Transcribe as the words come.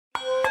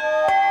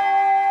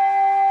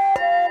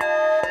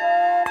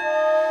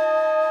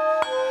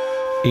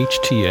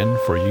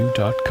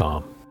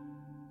HTN4U.com.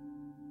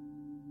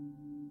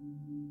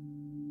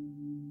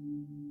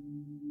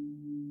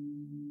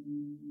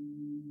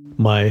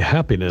 My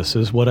happiness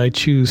is what I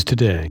choose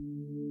today.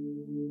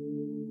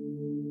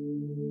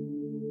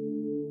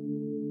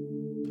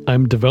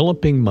 I'm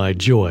developing my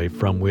joy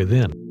from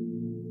within.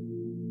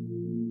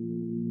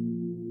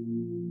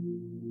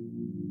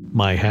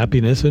 My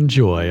happiness and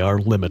joy are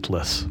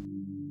limitless.